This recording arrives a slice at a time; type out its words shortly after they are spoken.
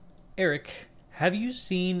Eric, have you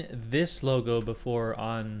seen this logo before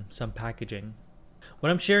on some packaging?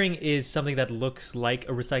 What I'm sharing is something that looks like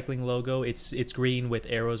a recycling logo. It's green with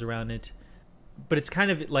arrows around it, but it's kind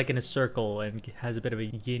of like in a circle and has a bit of a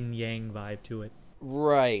yin yang vibe to it.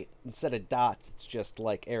 Right. Instead of dots, it's just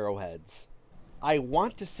like arrowheads. I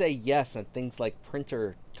want to say yes on things like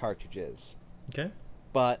printer cartridges, Okay?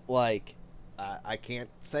 but I can't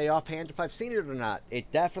say offhand if I've seen it or not.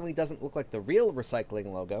 It definitely doesn't look like the real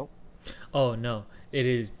recycling logo. Oh no, it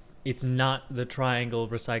is. It's not the triangle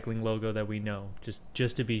recycling logo that we know.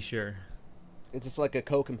 Just to be sure. Is this like a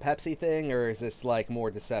Coke and Pepsi thing, or is this like more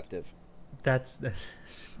deceptive? That's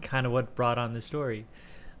kind of what brought on the story.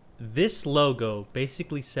 This logo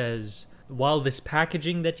basically says while this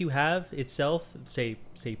packaging that you have itself, say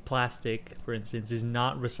plastic for instance, is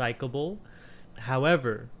not recyclable,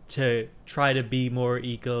 however, to try to be more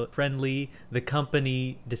eco-friendly, the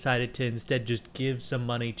company decided to instead just give some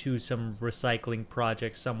money to some recycling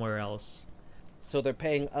project somewhere else. So they're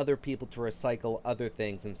paying other people to recycle other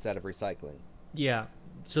things instead of recycling. Yeah.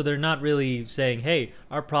 So they're not really saying, hey,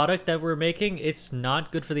 our product that we're making, it's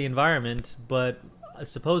not good for the environment, but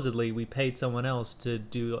supposedly we paid someone else to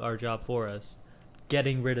do our job for us.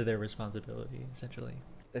 Getting rid of their responsibility, essentially.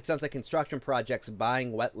 It sounds like construction projects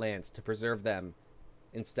buying wetlands to preserve them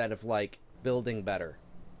instead of building better.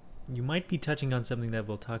 You might be touching on something that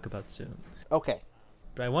we'll talk about soon. Okay.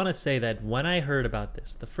 But I want to say that when I heard about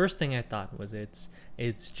this, the first thing I thought was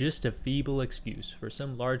it's just a feeble excuse for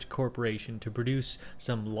some large corporation to produce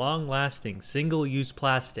some long-lasting single-use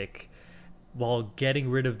plastic while getting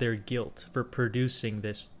rid of their guilt for producing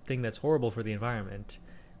this thing that's horrible for the environment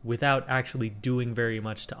without actually doing very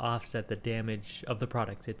much to offset the damage of the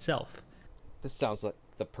product itself. This sounds like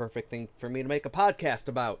the perfect thing for me to make a podcast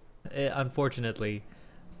about. Unfortunately,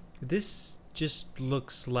 this just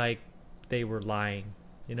looks like they were lying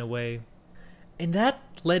in a way. And that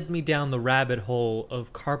led me down the rabbit hole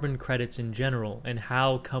of carbon credits in general and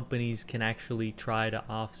how companies can actually try to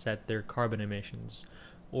offset their carbon emissions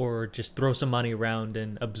or just throw some money around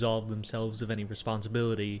and absolve themselves of any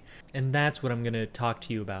responsibility. And that's what I'm going to talk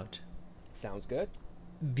to you about. Sounds good.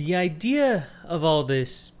 The idea of all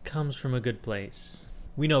this comes from a good place.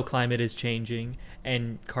 We know climate is changing,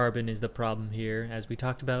 and carbon is the problem here, as we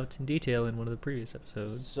talked about in detail in one of the previous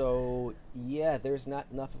episodes. So, yeah, there's not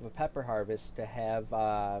enough of a pepper harvest to have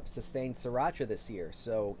sustained sriracha this year.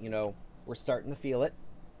 So, we're starting to feel it.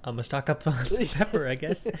 I must stock up on some pepper, I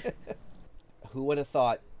guess. Who would have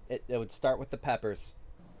thought it would start with the peppers?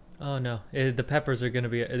 Oh, no. The peppers are going to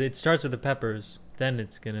be... It starts with the peppers, then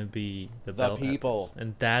it's going to be the bell people. peppers.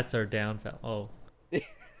 And that's our downfall. Oh.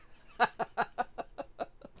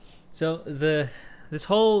 So this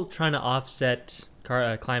whole trying to offset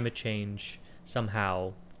climate change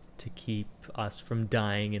somehow to keep us from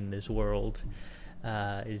dying in this world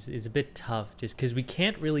is a bit tough, just because we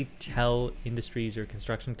can't really tell industries or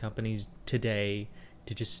construction companies today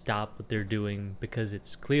to just stop what they're doing because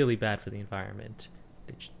it's clearly bad for the environment.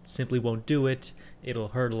 They simply won't do it. It'll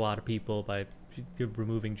hurt a lot of people by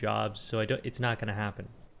removing jobs, so it's not going to happen.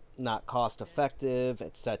 Not cost effective,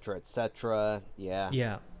 etc., etc. Yeah.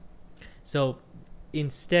 Yeah. So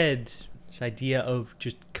instead, this idea of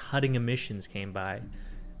just cutting emissions came by.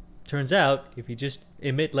 Turns out, if you just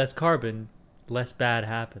emit less carbon, less bad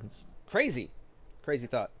happens. Crazy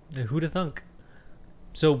thought. Who'da thunk?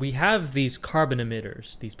 So we have these carbon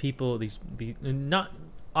emitters, these people, these not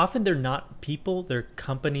often they're not people, they're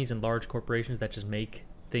companies and large corporations that just make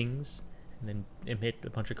things and then emit a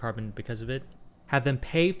bunch of carbon because of it. Have them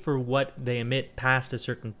pay for what they emit past a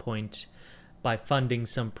certain point by funding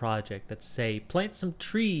some project that, say, plants some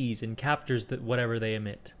trees and captures whatever they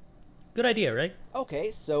emit. Good idea, right?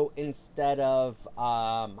 Okay, so instead of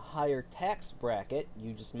higher tax bracket,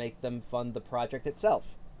 you just make them fund the project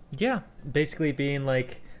itself. Yeah, basically being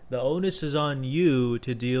like, the onus is on you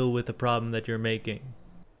to deal with the problem that you're making.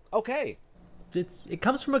 Okay. It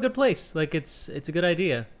comes from a good place. Like, it's a good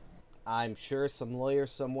idea. I'm sure some lawyer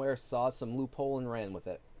somewhere saw some loophole and ran with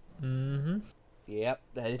it. Mm-hmm. Yep,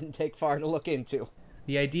 that didn't take far to look into.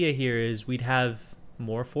 The idea here is we'd have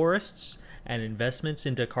more forests and investments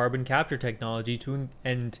into carbon capture technology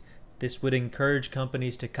and this would encourage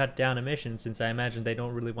companies to cut down emissions, since I imagine they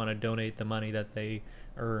don't really want to donate the money that they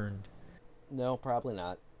earned. No, probably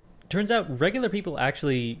not. Turns out regular people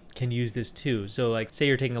actually can use this too. So like, say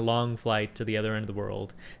you're taking a long flight to the other end of the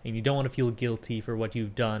world and you don't want to feel guilty for what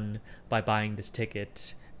you've done by buying this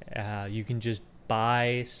ticket. You can just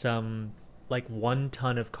buy some 1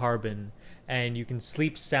 ton of carbon and you can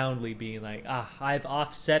sleep soundly being like, I've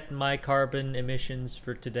offset my carbon emissions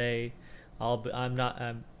for today.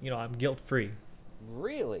 I'm guilt free.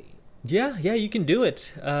 Really? Yeah, you can do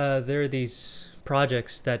it. There are these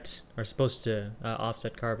projects that are supposed to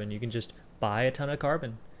offset carbon. You can just buy a ton of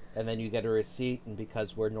carbon. And then you get a receipt, and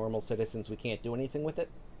because we're normal citizens, we can't do anything with it.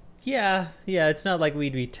 Yeah. It's not like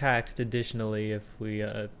we'd be taxed additionally if we,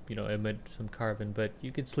 emit some carbon, but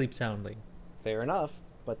you could sleep soundly. Fair enough.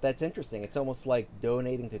 But that's interesting. It's almost like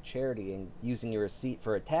donating to charity and using your receipt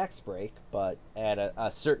for a tax break, but at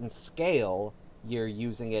a certain scale, you're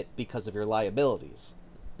using it because of your liabilities.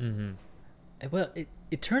 Mm-hmm. Well,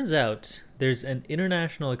 it turns out there's an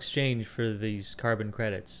international exchange for these carbon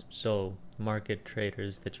credits. So market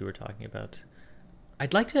traders that you were talking about.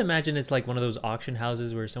 I'd like to imagine it's like one of those auction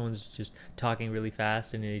houses where someone's just talking really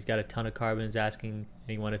fast and he's got a ton of carbons asking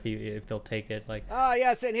anyone if they'll take it. Like,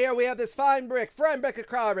 Yes, and here we have this fine brick of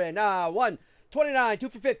carbon. 129, 2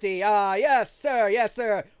 for 50. Yes,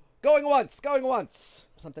 sir. Going once.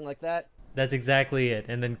 Something like that. that's exactly it.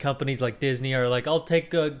 And then companies like Disney are like, I'll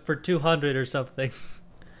take for 200 or something.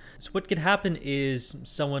 So what could happen is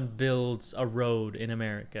someone builds a road in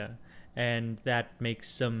America and that makes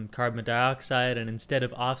some carbon dioxide, and instead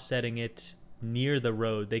of offsetting it near the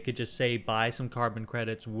road, they could just say buy some carbon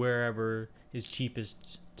credits wherever is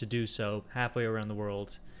cheapest to do so halfway around the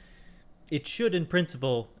world. It should in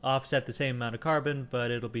principle offset the same amount of carbon,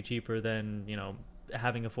 but it'll be cheaper than,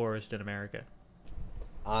 having a forest in America.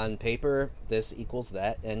 On paper, this equals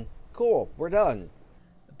that, and cool, we're done.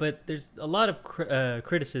 But there's a lot of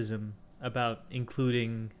criticism about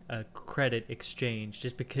including a credit exchange,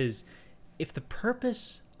 just because if the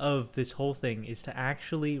purpose of this whole thing is to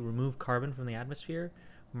actually remove carbon from the atmosphere,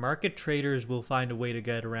 market traders will find a way to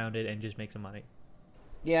get around it and just make some money.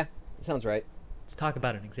 Yeah, sounds right. Let's talk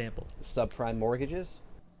about an example. Subprime mortgages?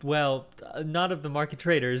 Well, not of the market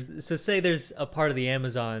traders. So say there's a part of the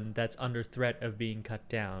Amazon that's under threat of being cut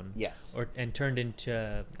down. Yes. And turned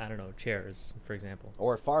into, I don't know, chairs, for example.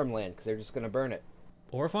 Or farmland, because they're just going to burn it.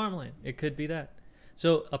 Or farmland. It could be that.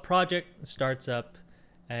 So a project starts up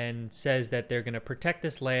and says that they're going to protect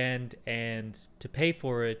this land, and to pay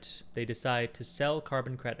for it, they decide to sell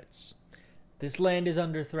carbon credits. This land is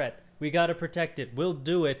under threat. We got to protect it. We'll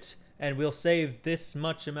do it, and we'll save this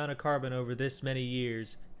much amount of carbon over this many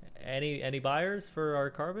years. Any buyers for our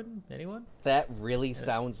carbon? Anyone? That really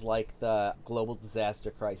sounds like the global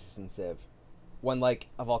disaster crisis in Civ. When, like,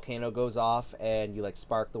 a volcano goes off and you, like,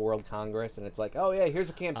 spark the World Congress and it's like, oh, yeah, here's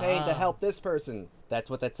a campaign to help this person. That's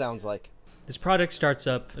what that sounds like. This project starts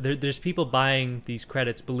up. There's people buying these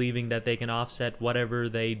credits believing that they can offset whatever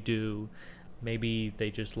they do. Maybe they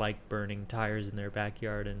just like burning tires in their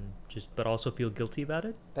backyard but also feel guilty about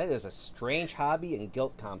it. That is a strange hobby and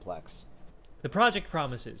guilt complex. The project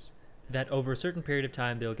promises that over a certain period of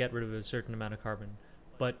time they'll get rid of a certain amount of carbon.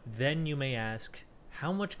 But then you may ask,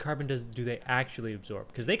 how much carbon do they actually absorb?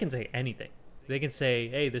 Because they can say anything. They can say,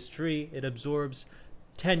 hey, this tree, it absorbs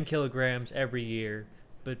 10 kilograms every year.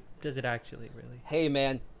 But does it actually really? Hey,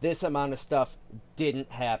 man, this amount of stuff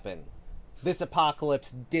didn't happen. This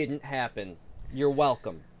apocalypse didn't happen. You're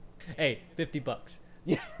welcome. Hey, $50.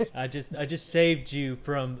 Yeah. I just saved you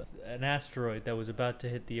from an asteroid that was about to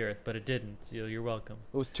hit the Earth, but it didn't. You're welcome.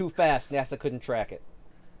 It was too fast. NASA couldn't track it.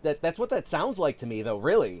 That's what that sounds like to me, though,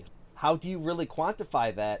 really. How do you really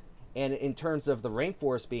quantify that? And in terms of the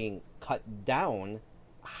rainforest being cut down,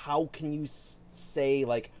 how can you say,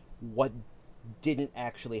 like, what didn't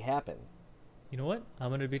actually happen? You know what? I'm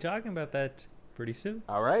going to be talking about that pretty soon.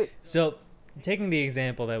 All right. So, taking the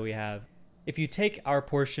example that we have, if you take our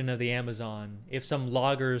portion of the Amazon, if some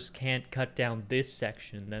loggers can't cut down this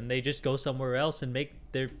section, then they just go somewhere else and make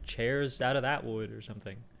their chairs out of that wood or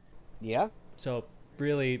something. Yeah. So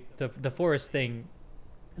really, the forest thing,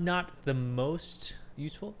 not the most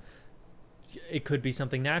useful. It could be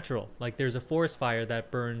something natural. Like there's a forest fire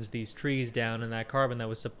that burns these trees down, and that carbon that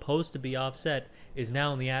was supposed to be offset is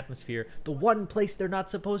now in the atmosphere, the one place they're not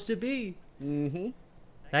supposed to be. Mm-hmm.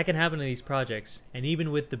 That can happen to these projects, and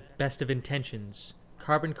even with the best of intentions,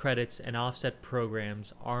 carbon credits and offset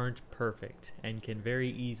programs aren't perfect and can very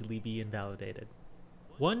easily be invalidated.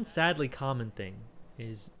 One sadly common thing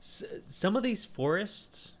is some of these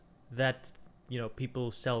forests that,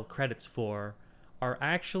 people sell credits for are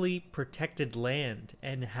actually protected land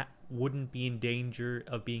and wouldn't be in danger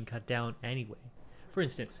of being cut down anyway. For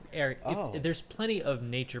instance, Eric, if there's plenty of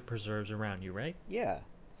nature preserves around you, right? Yeah.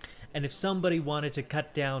 And if somebody wanted to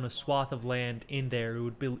cut down a swath of land in there,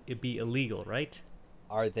 it'd be illegal, right?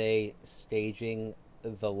 Are they staging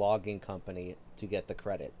the logging company to get the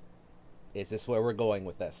credit? Is this where we're going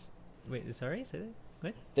with this? Wait, sorry? Say that?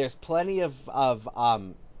 What? There's plenty of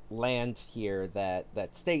land here, that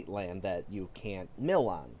state land that you can't mill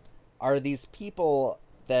on. Are these people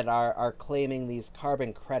that are claiming these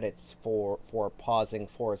carbon credits for pausing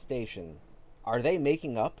forestation, are they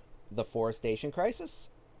making up the forestation crisis?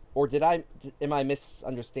 Or am I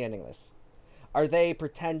misunderstanding this? Are they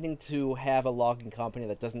pretending to have a logging company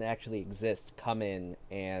that doesn't actually exist come in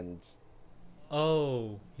and...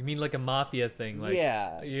 Oh, you mean like a mafia thing? Like,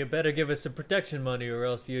 yeah. You better give us some protection money or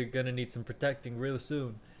else you're gonna need some protecting real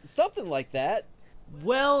soon. Something like that.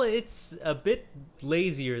 Well, it's a bit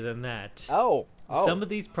lazier than that. Oh. Some of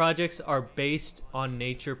these projects are based on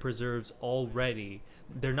nature preserves already.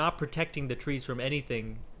 They're not protecting the trees from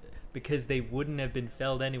anything because they wouldn't have been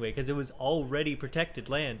felled anyway because it was already protected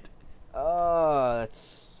land.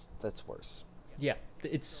 That's worse. Yeah,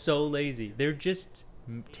 it's so lazy. They're just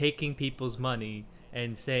taking people's money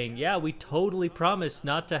and saying, yeah, we totally promise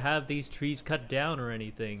not to have these trees cut down or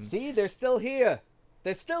anything. See, they're still here.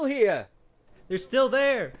 They're still here. They're still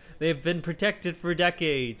there. They've been protected for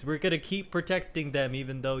decades. We're going to keep protecting them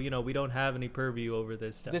even though, we don't have any purview over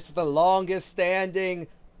this stuff. This is the longest standing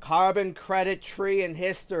carbon credit tree in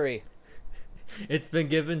history. It's been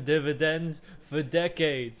given dividends for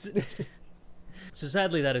decades. So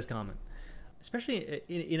sadly, that is common. Especially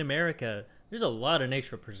in America, there's a lot of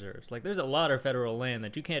nature preserves. Like, there's a lot of federal land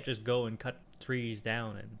that you can't just go and cut trees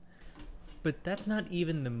down in. But that's not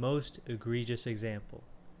even the most egregious example.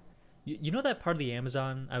 You know that part of the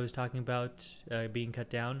Amazon I was talking about being cut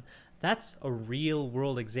down? That's a real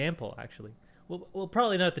world example, actually. Well,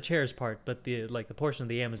 probably not the chairs part, but the portion of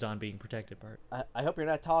the Amazon being protected part. I hope you're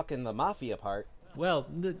not talking the mafia part. Well,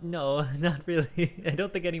 no, not really. I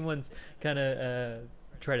don't think anyone's kind of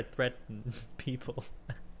try to threaten people.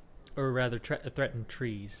 Or rather, threaten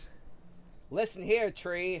trees. Listen here,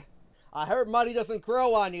 tree. I heard money doesn't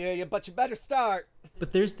grow on you, but you better start.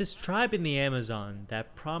 But there's this tribe in the Amazon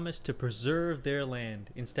that promised to preserve their land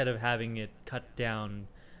instead of having it cut down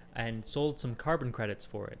and sold some carbon credits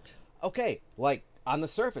for it. Okay, on the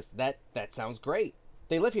surface, that sounds great.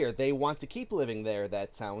 They live here. They want to keep living there.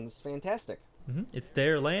 That sounds fantastic. Mm-hmm. It's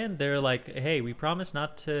their land. They're like, hey, we promise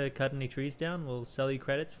not to cut any trees down. We'll sell you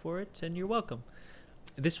credits for it, and you're welcome.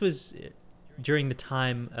 This was during the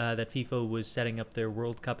time that FIFA was setting up their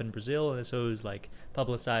World Cup in Brazil, and so it was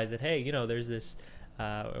publicized that, hey, there's this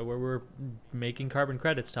where we're making carbon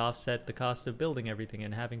credits to offset the cost of building everything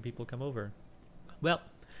and having people come over. Well,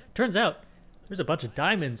 turns out there's a bunch of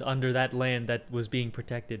diamonds under that land that was being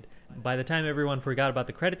protected. By the time everyone forgot about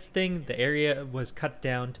the credits thing, the area was cut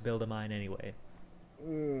down to build a mine anyway.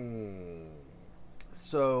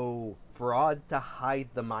 So, fraud to hide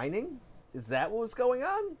the mining? Is that what was going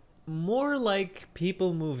on? More like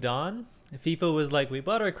people moved on. FIFA was like, we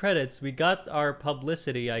bought our credits, we got our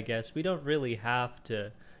publicity, I guess. We don't really have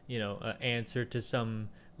to, answer to some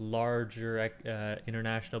larger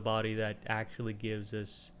international body that actually gives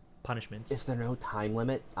us punishments. Is there no time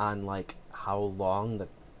limit on, how long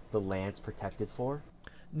the land's protected for?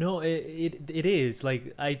 No, it is.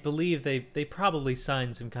 I believe they probably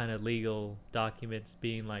signed some kind of legal documents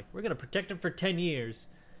being like, we're going to protect it for 10 years.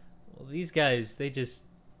 Well, these guys, they just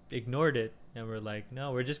ignored it. And we're like,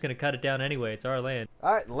 no, we're just going to cut it down anyway. It's our land.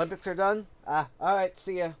 All right, the Olympics are done. All right,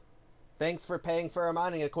 see ya. Thanks for paying for our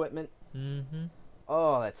mining equipment. Mm-hmm.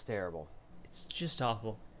 Oh, that's terrible. It's just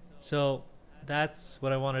awful. So that's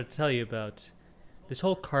what I wanted to tell you about. This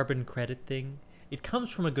whole carbon credit thing, it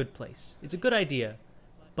comes from a good place. It's a good idea.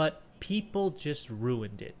 But people just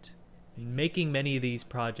ruined it, making many of these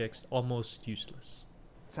projects almost useless.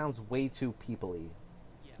 It sounds way too people-y.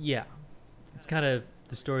 Yeah. It's kind of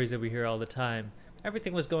the stories that we hear all the time.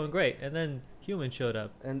 Everything was going great, and then humans showed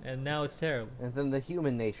up, and now it's terrible. And then the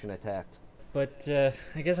human nation attacked. But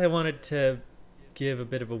I guess I wanted to give a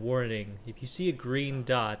bit of a warning. If you see a green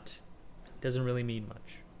dot, it doesn't really mean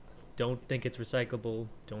much. Don't think it's recyclable.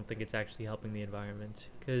 Don't think it's actually helping the environment.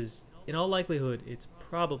 Because in all likelihood, it's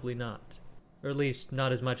probably not. Or at least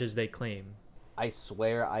not as much as they claim. I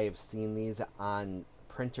swear I have seen these on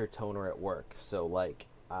printer toner at work, so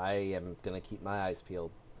I am gonna keep my eyes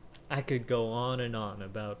peeled. I could go on and on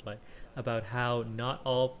about how not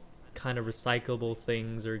all kind of recyclable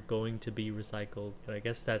things are going to be recycled, but I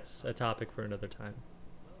guess that's a topic for another time.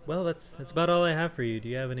 Well, that's about all I have for you. Do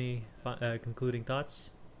you have any concluding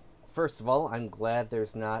thoughts? First of all, I'm glad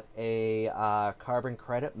there's not a carbon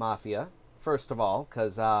credit mafia. First of all,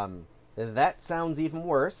 because that sounds even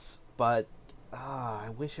worse. But I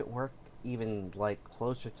wish it worked even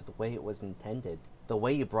closer to the way it was intended. The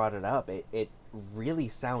way you brought it up, it really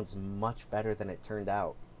sounds much better than it turned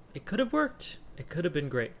out. It could have worked. It could have been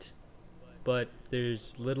great. But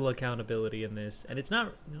there's little accountability in this, and it's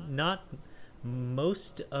not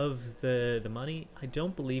most of the money, I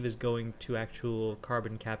don't believe, is going to actual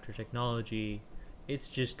carbon capture technology It's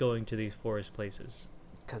just going to these forest places.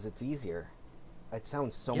 Because it's easier. It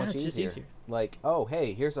sounds so Yeah, much it's just easier. easier. Like, oh,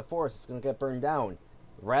 hey, here's a forest. It's going to get burned down.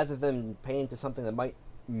 Rather than paying to something that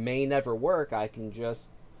may never work, I can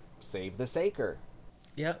just save this acre.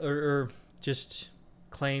 Yeah, or just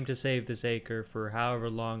claim to save this acre for however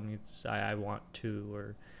long I want to,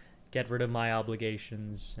 or get rid of my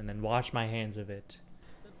obligations and then wash my hands of it.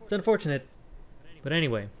 It's unfortunate. But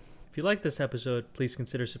anyway, if you like this episode, please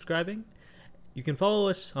consider subscribing. You can follow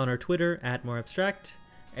us on our Twitter @moreabstract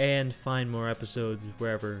and find more episodes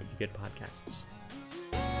wherever you get podcasts.